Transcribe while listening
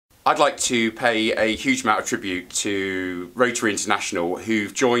I'd like to pay a huge amount of tribute to Rotary International,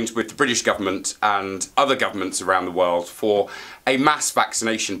 who've joined with the British government and other governments around the world for a mass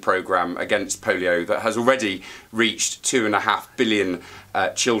vaccination programme against polio that has already reached 2.5 billion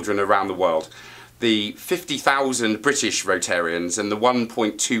children around the world. The 50,000 British Rotarians and the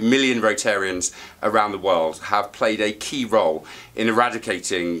 1.2 million Rotarians around the world have played a key role in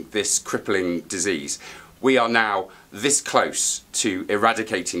eradicating this crippling disease. We are now this close to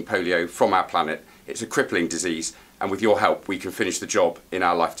eradicating polio from our planet. It's a crippling disease, and with your help we can finish the job in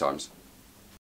our lifetimes.